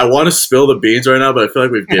 I want to spill the beans right now, but I feel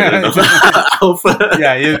like we've given enough alpha.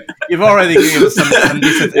 Yeah, you've already given us some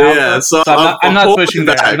decent alpha. Yeah, so I'm not pushing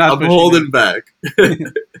back. there. I'm holding back.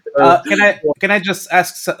 Can I just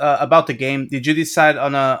ask about the game? Did you decide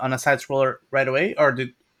on a side scroller right away, or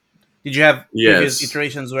did you have previous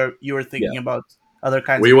iterations where you were thinking about other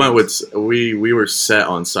kinds? We went with we were set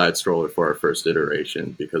on side scroller for our first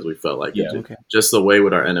iteration because we felt like just the way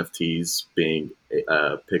with our NFTs being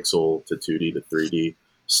pixel to 2D to 3D,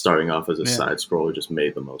 starting off as a side scroller just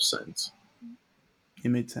made the most sense. It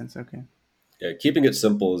made sense. Okay. Yeah, keeping it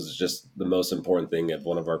simple is just the most important thing of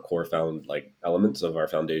one of our core elements of our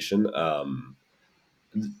foundation.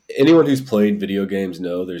 Anyone who's played video games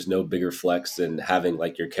know there's no bigger flex than having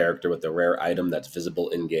like your character with a rare item that's visible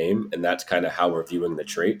in game, and that's kind of how we're viewing the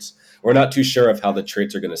traits. We're not too sure of how the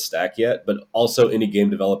traits are going to stack yet, but also any game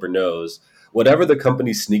developer knows whatever the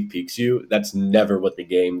company sneak peeks you, that's never what the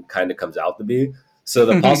game kind of comes out to be. So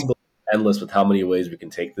the possibility is endless with how many ways we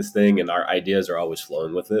can take this thing, and our ideas are always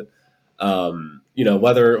flowing with it.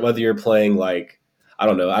 Whether you're playing like I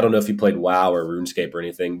don't know if you played WoW or RuneScape or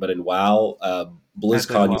anything, but in WoW,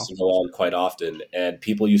 BlizzCon used to go on quite often, and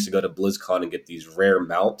people used to go to BlizzCon and get these rare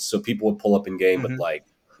mounts. So people would pull up in game with like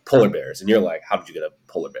polar bears, and you're like, "How did you get a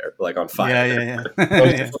polar bear like on fire?" Yeah.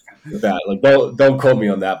 That like don't quote me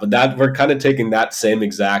on that, but that we're kind of taking that same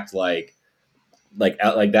exact like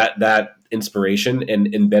that inspiration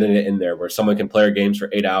and embedding it in there where someone can play our games for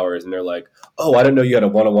 8 hours and they're like, oh, I didn't know you had a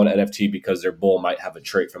one-on-one NFT because their bull might have a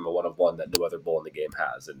trait from a one-of-one that no other bull in the game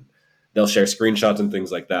has. And they'll share screenshots and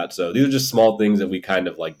things like that. So these are just small things that we kind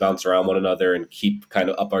of like bounce around one another and keep kind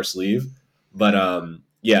of up our sleeve. But a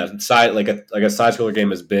side scroller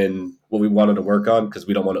game has been what we wanted to work on because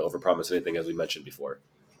we don't want to overpromise anything, as we mentioned before.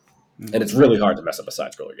 Mm-hmm. And it's really hard to mess up a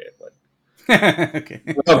side scroller game. Like, okay.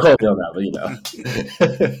 Don't quote me on that, but you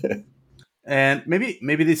know. And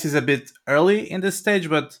maybe this is a bit early in this stage,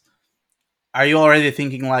 but are you already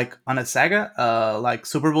thinking like on a saga, like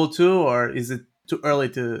Super Bowl 2, or is it too early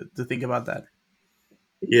to think about that?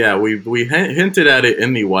 Yeah, we hinted at it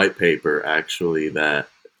in the white paper, actually, that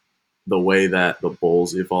the way that the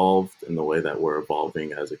Bulls evolved and the way that we're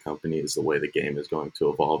evolving as a company is the way the game is going to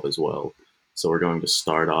evolve as well. So we're going to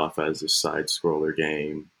start off as a side-scroller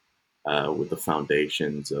game with the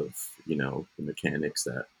foundations of, the mechanics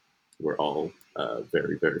that we're all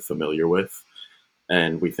very, very familiar with.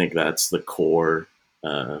 And we think that's the core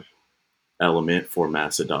element for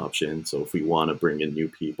mass adoption. So if we want to bring in new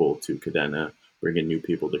people to Cadena, bring in new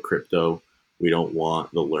people to crypto, we don't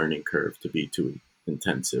want the learning curve to be too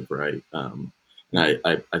intensive, right? And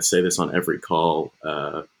I say this on every call.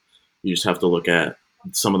 You just have to look at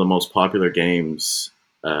some of the most popular games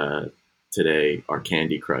today are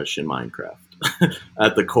Candy Crush and Minecraft.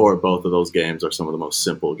 At the core, both of those games are some of the most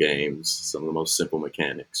simple games, some of the most simple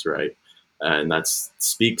mechanics, right? And that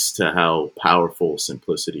speaks to how powerful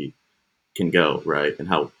simplicity can go, right? And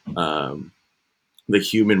how the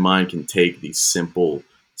human mind can take these simple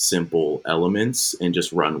elements and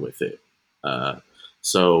just run with it.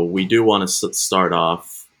 So we do want to start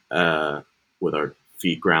off with our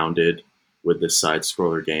feet grounded with this side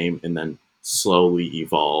scroller game, and then slowly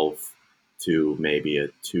evolve to maybe a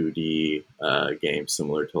 2D game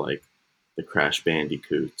similar to like the Crash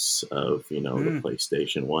Bandicoots of the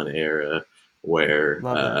PlayStation 1 era, where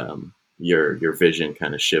your vision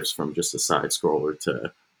kind of shifts from just a side scroller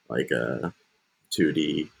to like a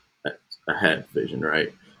 2D ahead vision,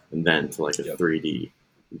 right? And then to like a 3D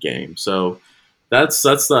game. So that's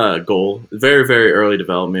the goal. Very, very early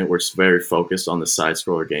development. We're very focused on the side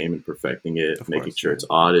scroller game and perfecting it, making sure it's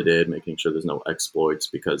audited, making sure there's no exploits,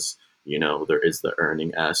 because there is the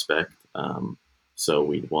earning aspect. So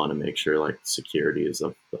we want to make sure like security is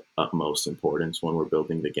of the utmost importance when we're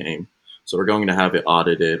building the game. So we're going to have it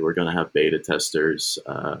audited. We're going to have beta testers.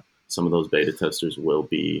 Some of those beta testers will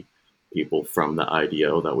be people from the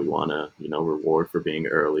IDO that we want to, reward for being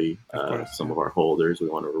early. Some of our holders, we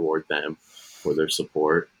want to reward them for their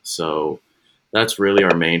support. So that's really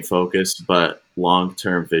our main focus. But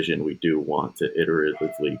long-term vision, we do want to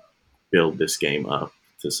iteratively build this game up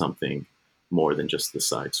to something more than just the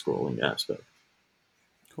side-scrolling aspect.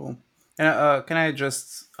 Cool. And can I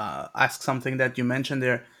just ask something that you mentioned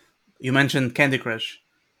there? You mentioned Candy Crush.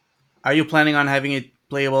 Are you planning on having it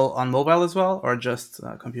playable on mobile as well, or just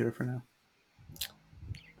computer for now?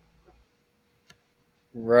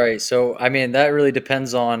 Right. So, I mean, that really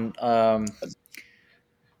depends on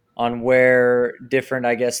where different,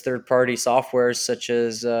 I guess, third-party softwares such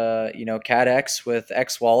as CADX with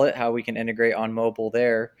X Wallet, how we can integrate on mobile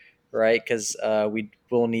there, right? Because we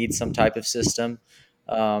will need some type of system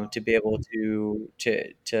to be able to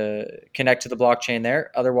connect to the blockchain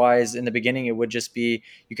there. Otherwise, in the beginning, it would just be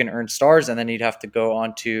you can earn stars, and then you'd have to go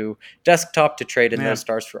onto desktop to trade in Yeah. those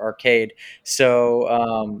stars for Arkade.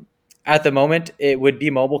 So at the moment, it would be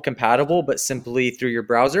mobile compatible, but simply through your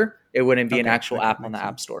browser. It wouldn't be an actual app on the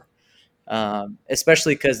App Store.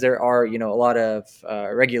 Especially because there are a lot of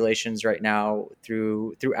regulations right now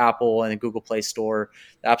through Apple and the Google Play Store,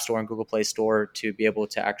 the App Store and Google Play Store, to be able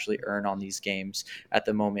to actually earn on these games at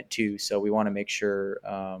the moment too. So we want to make sure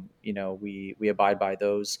we abide by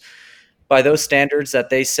those standards that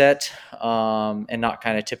they set, and not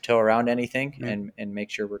kind of tiptoe around anything, and make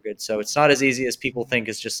sure we're good. So it's not as easy as people think.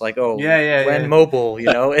 It's just like, when mobile,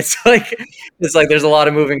 it's like there's a lot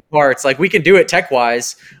of moving parts. Like we can do it tech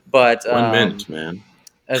wise, but One mint, man.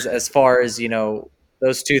 as far as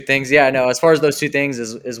those two things, as far as those two things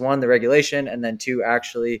is one, the regulation, and then two,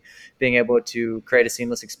 actually being able to create a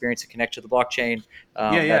seamless experience to connect to the blockchain.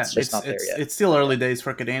 That's just not there yet. It's still early days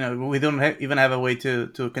for Cadena. We don't even have a way to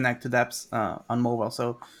connect to dApps on mobile.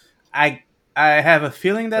 So I have a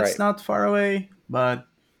feeling that's not far away, but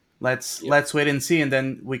let's wait and see, and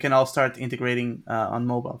then we can all start integrating on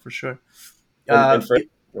mobile for sure.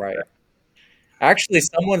 Right. Actually,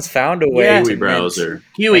 someone's found a way Kiwi browser.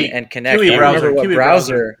 Kiwi and connect. Kiwi I browser. remember what Kiwi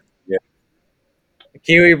browser.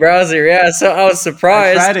 Kiwi browser, yeah. So I was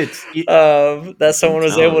surprised that someone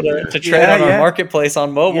was able to trade on our marketplace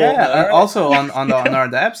on mobile. Yeah, also on our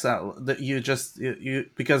dApps, you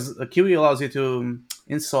because Kiwi allows you to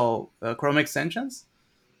install Chrome extensions.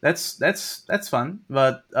 That's fun,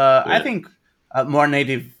 but I think more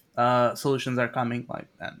native solutions are coming, like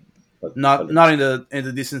not in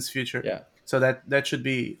the distant future. Yeah. So that should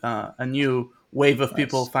be a new wave of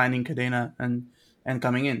people finding Cadena and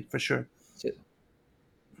coming in for sure.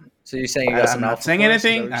 So you're saying you got some I'm not alpha saying for us?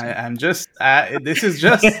 anything. I'm just this is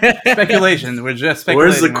just speculation. We're just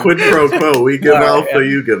speculating. Where's the quid pro quo? We give alpha,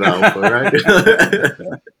 you give alpha, right?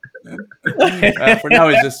 For now,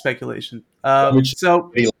 it's just speculation.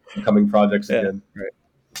 So coming projects again. Right.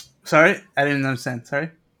 Sorry, I didn't understand.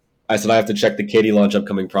 Sorry. I said I have to check the Katie launch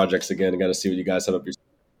upcoming projects again. I got to see what you guys have up your.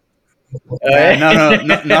 No,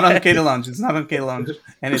 not on Katie launch. It's not on Katie launch.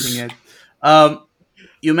 Anything yet.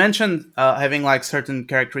 You mentioned having like certain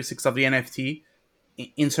characteristics of the NFT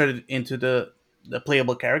inserted into the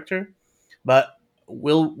playable character, but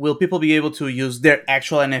will people be able to use their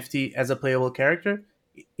actual NFT as a playable character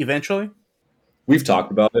eventually? We've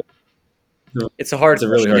talked about it. It's a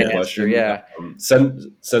really hard question. Yeah.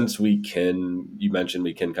 Since you mentioned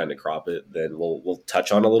we can kind of crop it, then we'll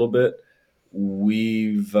touch on a little bit.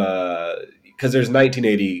 We've because there's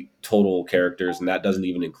 1980 total characters, and that doesn't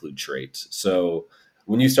even include traits. So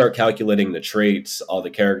when you start calculating the traits, all the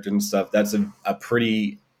characters and stuff, that's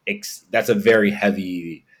that's a very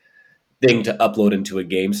heavy thing to upload into a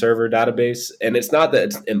game server database. And it's not that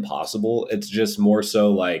it's impossible. It's just more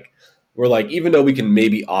so like, we're like, even though we can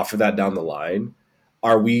maybe offer that down the line,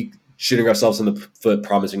 are we shooting ourselves in the foot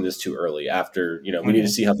promising this too early? After, we need to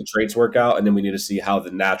see how the traits work out, and then we need to see how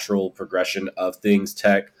the natural progression of things,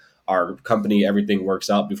 tech, our company, everything works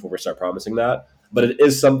out before we start promising that. But it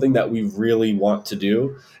is something that we really want to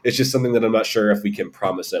do. It's just something that I'm not sure if we can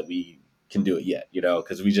promise that we can do it yet,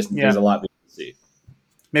 because there's a lot we can see.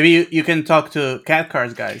 Maybe you can talk to Cat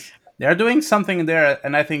Cars guys. They're doing something there,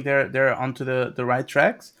 and I think they're onto the right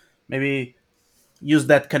tracks. Maybe use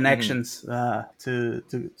that connections to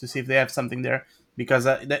see if they have something there, because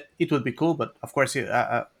that it would be cool. But of course,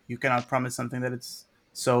 you cannot promise something that it's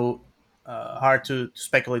so hard to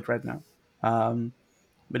speculate right now.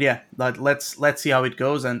 But yeah, let's see how it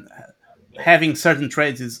goes. And having certain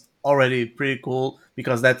traits is already pretty cool,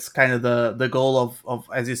 because that's kind of the goal of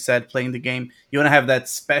as you said, playing the game. You want to have that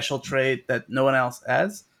special trait that no one else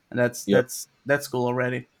has, and that's cool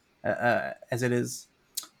already as it is.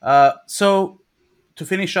 So to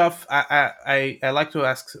finish off, I like to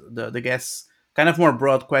ask the guests kind of more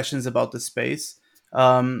broad questions about the space.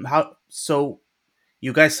 So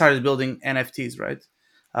you guys started building NFTs, right?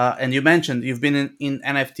 And you mentioned you've been in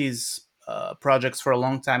NFTs projects for a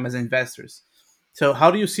long time as investors. So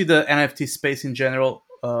how do you see the NFT space in general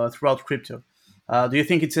throughout crypto? Do you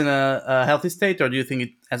think it's in a healthy state, or do you think it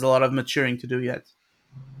has a lot of maturing to do yet?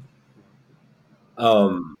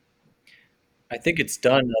 I think it's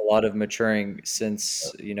done a lot of maturing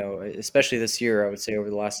since, especially this year. I would say over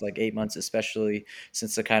the last like 8 months, especially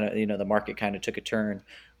since the kind of, the market kind of took a turn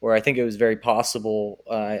where I think it was very possible.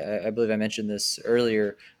 I believe I mentioned this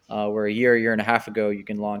earlier, where a year and a half ago, you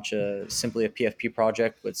can launch simply a PFP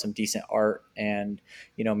project with some decent art and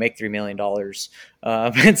make $3 million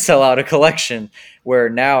and sell out a collection. Where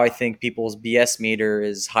now I think people's BS meter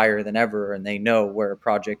is higher than ever, and they know where a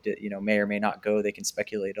project may or may not go. They can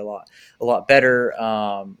speculate a lot better.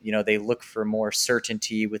 They look for more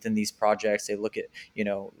certainty within these projects. They look at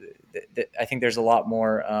I think there's a lot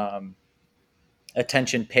more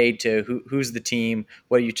attention paid to who's the team,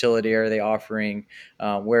 what utility are they offering,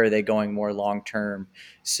 where are they going more long term.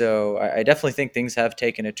 So I definitely think things have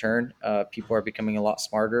taken a turn. People are becoming a lot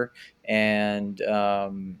smarter, and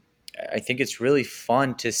I think it's really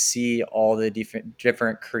fun to see all the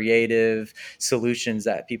different creative solutions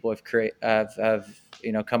that people have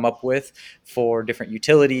come up with for different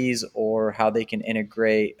utilities, or how they can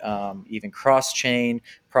integrate even cross chain.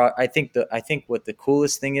 I think what the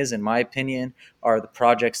coolest thing is, in my opinion, are the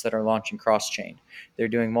projects that are launching cross chain. They're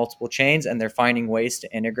doing multiple chains and they're finding ways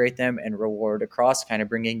to integrate them and reward across, kind of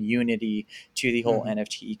bringing unity to the whole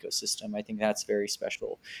NFT ecosystem. I think that's very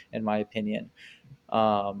special, in my opinion.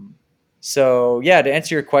 So yeah, to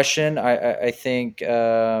answer your question, I think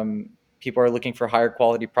people are looking for higher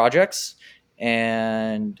quality projects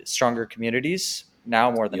and stronger communities now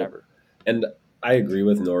more than ever. And I agree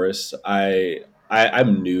with Norris.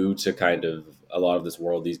 I'm new to kind of a lot of this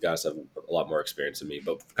world. These guys have a lot more experience than me,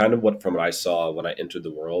 but kind of from what I saw when I entered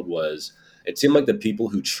the world was it seemed like the people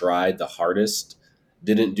who tried the hardest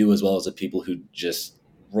didn't do as well as the people who just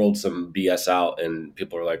rolled some BS out, and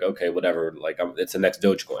people are like, okay, whatever, like it's the next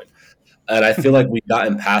Dogecoin. And I feel like we've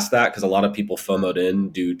gotten past that because a lot of people FOMO'd in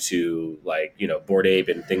due to Bored Ape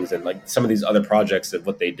and things, and like some of these other projects of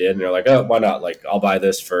what they did, and they're like, oh, why not? Like, I'll buy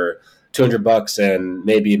this for $200 and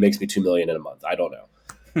maybe it makes me 2 million in a month. I don't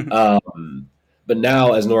know. But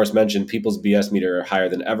now, as Norris mentioned, people's BS meter are higher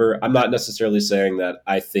than ever. I'm not necessarily saying that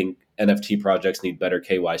I think NFT projects need better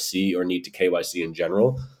KYC or need to KYC in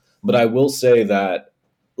general, but I will say that,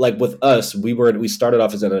 like with us, we started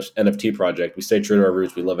off as an NFT project. We stayed true to our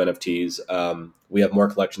roots. We love NFTs. We have more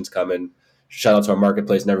collections coming. Shout out to our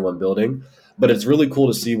marketplace and everyone building. But it's really cool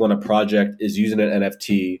to see when a project is using an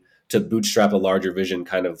NFT to bootstrap a larger vision,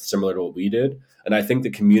 kind of similar to what we did. And I think the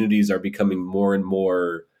communities are becoming more and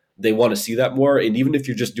more, they want to see that more. And even if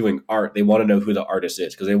you're just doing art, they want to know who the artist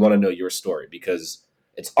is because they want to know your story, because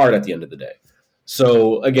it's art at the end of the day.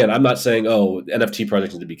 So again, I'm not saying, oh, NFT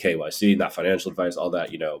projects need to be KYC, not financial advice, all that,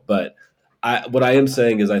 but what I am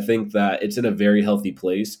saying is I think that it's in a very healthy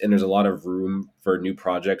place and there's a lot of room for new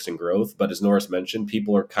projects and growth. But as Norris mentioned,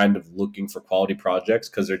 people are kind of looking for quality projects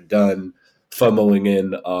because they're done FOMOing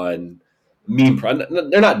in on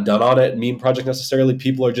they're not done on it, meme project necessarily.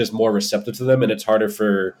 People are just more receptive to them, and it's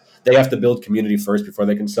harder they have to build community first before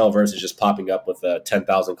they can sell, versus just popping up with a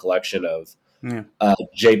 10,000 collection of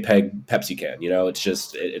JPEG Pepsi can.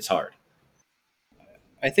 It's hard.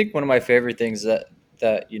 I think one of my favorite things that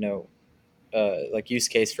like use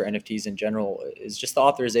case for NFTs in general is just the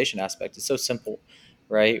authorization aspect. It's so simple,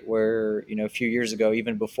 right? Where a few years ago,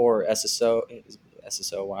 even before SSO,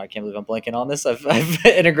 wow, I can't believe I'm blanking on this. I've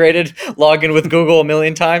integrated login with Google a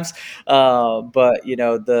million times, but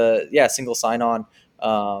single sign on.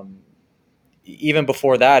 Even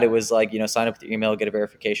before that, it was like sign up with your email, get a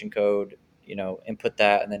verification code, input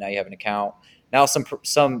that, and then now you have an account. Now some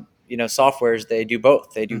softwares, they do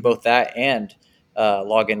both. They do both that and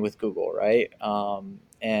log in with Google, right?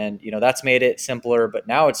 And that's made it simpler. But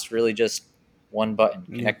now it's really just one button: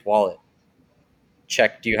 connect wallet.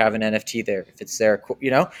 Check, do you have an NFT there? If it's there,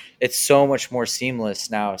 it's so much more seamless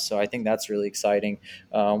now. So I think that's really exciting.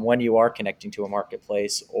 When you are connecting to a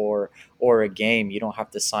marketplace or a game, you don't have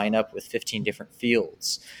to sign up with 15 different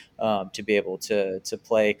fields to be able to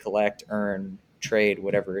play, collect, earn, trade,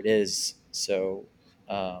 whatever it is. So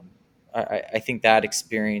I think that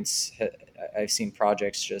experience, I've seen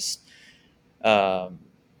projects just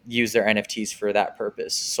use their NFTs for that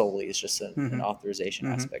purpose solely. It's just an authorization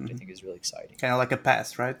aspect. I think is really exciting. Kind of like a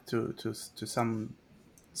pass, right, to some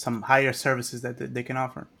higher services that they can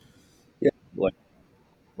offer. Yeah, like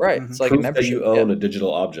right. It's like proof a membership. That you own a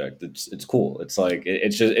digital object. It's cool. It's like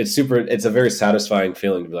it's super. It's a very satisfying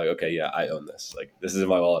feeling to be like, okay, yeah, I own this. Like, this is in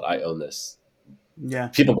my wallet. I own this. Yeah,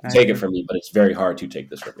 people can take it from me, but it's very hard to take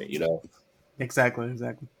this from me. Exactly.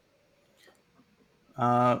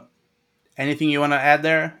 Anything you want to add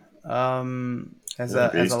there?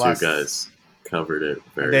 These two guys covered it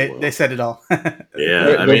very well. They said it all.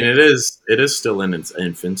 Yeah, I mean, it is still in its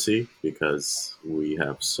infancy because we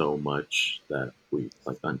have so much that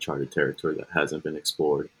like uncharted territory that hasn't been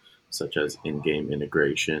explored, such as in-game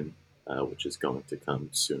integration, which is going to come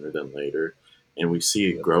sooner than later, and we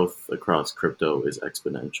see growth across crypto is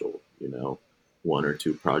exponential. You know, one or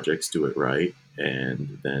two projects do it right,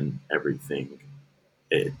 and then everything.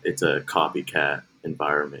 It's a copycat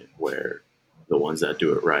environment where the ones that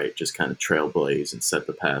do it right just kind of trailblaze and set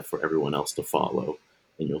the path for everyone else to follow.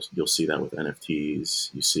 And you'll see that with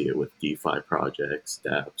NFTs. You see it with DeFi projects,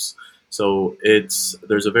 dApps. So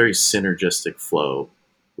there's a very synergistic flow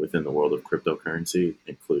within the world of cryptocurrency,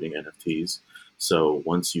 including NFTs. So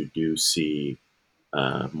once you do see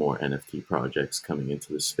more NFT projects coming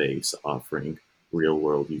into the space, offering real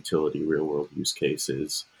world utility, real world use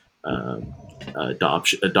cases, um,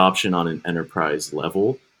 adoption on an enterprise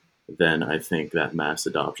level, then I think that mass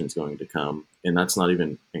adoption is going to come, and that's not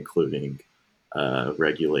even including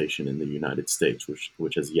regulation in the United States,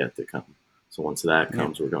 which has yet to come. So once that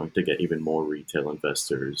comes, we're going to get even more retail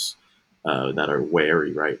investors that are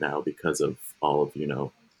wary right now because of all of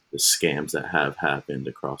the scams that have happened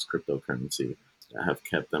across cryptocurrency that have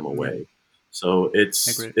kept them away. So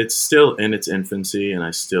it's still in its infancy, and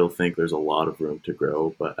I still think there's a lot of room to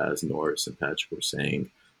grow. But as Norris and Patrick were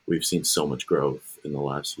saying, we've seen so much growth in the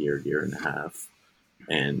last year and a half,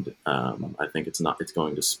 and I think it's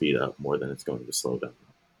going to speed up more than it's going to slow down.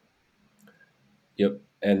 Yep.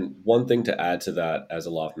 And one thing to add to that, as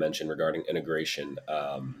Alaf mentioned regarding integration,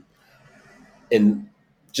 in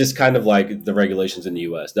just kind of like the regulations in the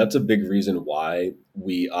US, that's a big reason why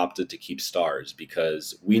we opted to keep stars,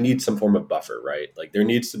 because we need some form of buffer, right? Like there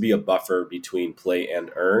needs to be a buffer between play and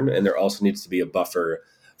earn, and there also needs to be a buffer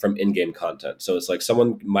from in-game content. So it's like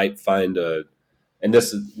someone might find and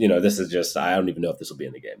this is just, I don't even know if this will be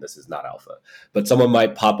in the game. This is not alpha, but someone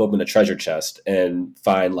might pop open a treasure chest and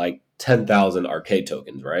find like 10,000 Arkade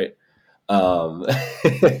tokens, right?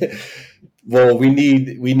 Well,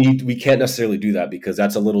 we can't necessarily do that because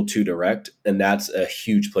that's a little too direct, and that's a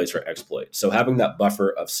huge place for exploit. So having that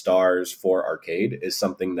buffer of stars for Arkade is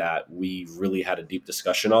something that we really had a deep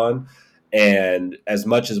discussion on. And as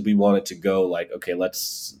much as we wanted to go like, okay,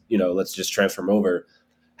 let's just transform over,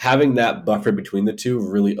 having that buffer between the two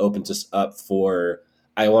really opens us up for,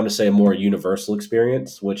 I want to say, a more universal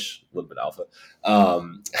experience, which a little bit alpha.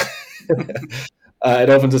 It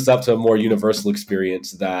opens us up to a more universal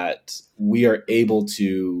experience that we are able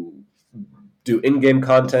to do in-game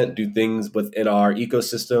content, do things within our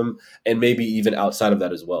ecosystem, and maybe even outside of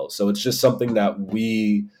that as well. So it's just something that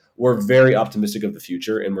we're very optimistic of the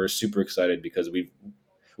future, and we're super excited because we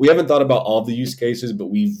haven't thought about all the use cases, but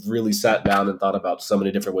we've really sat down and thought about so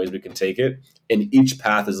many different ways we can take it, and each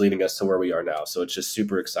path is leading us to where we are now. So it's just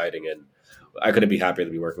super exciting, and I couldn't be happier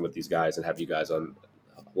to be working with these guys and have you guys on,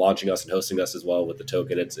 launching us and hosting us as well with the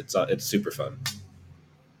token. It's super fun.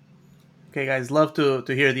 Okay, guys, love to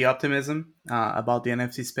hear the optimism about the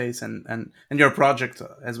NFT space and your project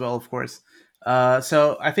as well, of course.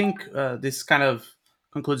 So I think this kind of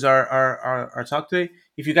concludes our talk today.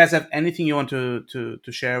 If you guys have anything you want to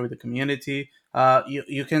share with the community,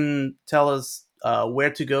 you can tell us where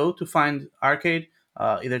to go to find Arkade,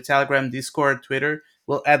 either Telegram, Discord, Twitter.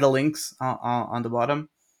 We'll add the links on the bottom.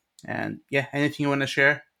 And yeah, anything you want to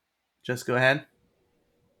share, just go ahead.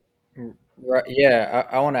 Right. Yeah.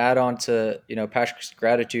 I want to add on to, Patrick's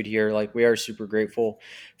gratitude here. Like we are super grateful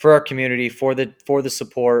for our community, for the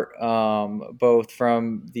support, both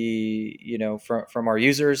from from our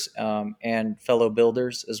users, and fellow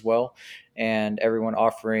builders as well. And everyone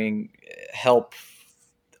offering help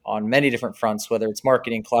on many different fronts, whether it's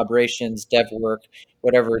marketing, collaborations, dev work,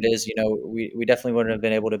 whatever it is. We definitely wouldn't have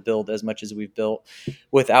been able to build as much as we've built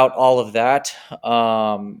without all of that.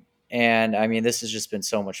 And I mean, this has just been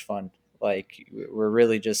so much fun. Like we're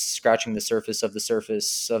really just scratching the surface of the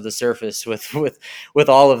surface of the surface with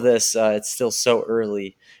all of this. It's still so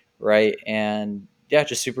early, right? And yeah,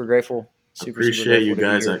 just super grateful. Appreciate you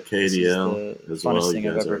guys at KDL as well. You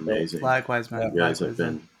guys are amazing. Likewise, man. You guys have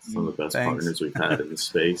been some of the best partners we've had in the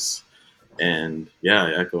space. And yeah,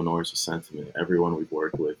 I echo Norris' sentiment. Everyone we've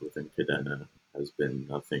worked with within Kadena has been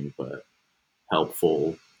nothing but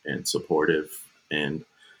helpful and supportive. And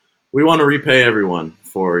we want to repay everyone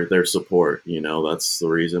for their support. That's the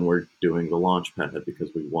reason we're doing the launch pad, because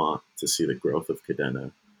we want to see the growth of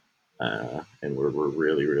Kadena. And we're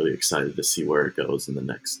really, really excited to see where it goes in the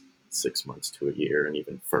next 6 months to a year and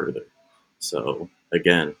even further. So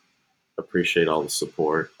again, appreciate all the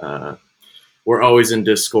support. We're always in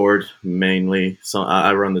Discord mainly. So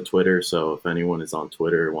I run the Twitter. So if anyone is on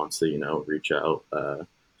Twitter, wants to, reach out,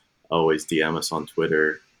 always DM us on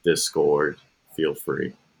Twitter, Discord, feel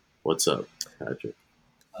free. What's up, Patrick?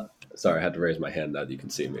 Sorry, I had to raise my hand now that you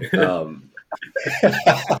can see me.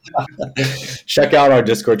 Check out our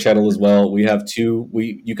Discord channel as well. We have two.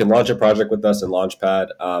 You can launch a project with us in Launchpad.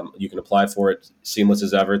 You can apply for it seamless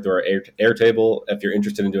as ever through our Airtable if you're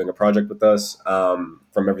interested in doing a project with us.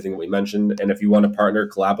 From everything that we mentioned, and if you want to partner,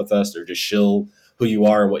 collab with us, or just shill who you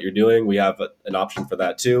are and what you're doing, we have an option for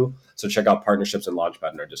that too. So check out partnerships and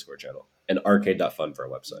Launchpad in our Discord channel and arcade.fun for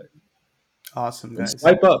our website. Awesome, And guys.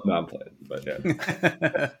 swipe up. No, I'm playing, but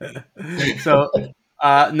yeah. So,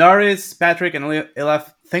 Norris, Patrick, and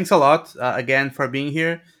Elaf, thanks a lot again for being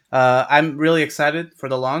here. I'm really excited for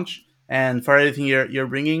the launch and for everything you're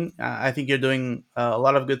bringing. I think you're doing a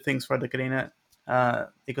lot of good things for the Kadena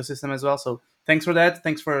ecosystem as well. So thanks for that.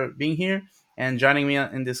 Thanks for being here and joining me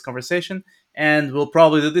in this conversation. And we'll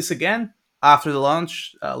probably do this again after the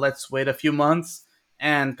launch. Let's wait a few months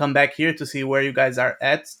and come back here to see where you guys are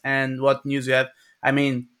at and what news you have. I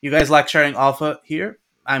mean, you guys like sharing alpha here.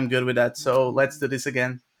 I'm good with that. So let's do this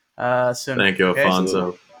again soon. Thank you, Okay?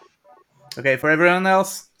 Alfonso. Okay, for everyone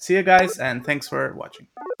else, see you guys, and thanks for watching.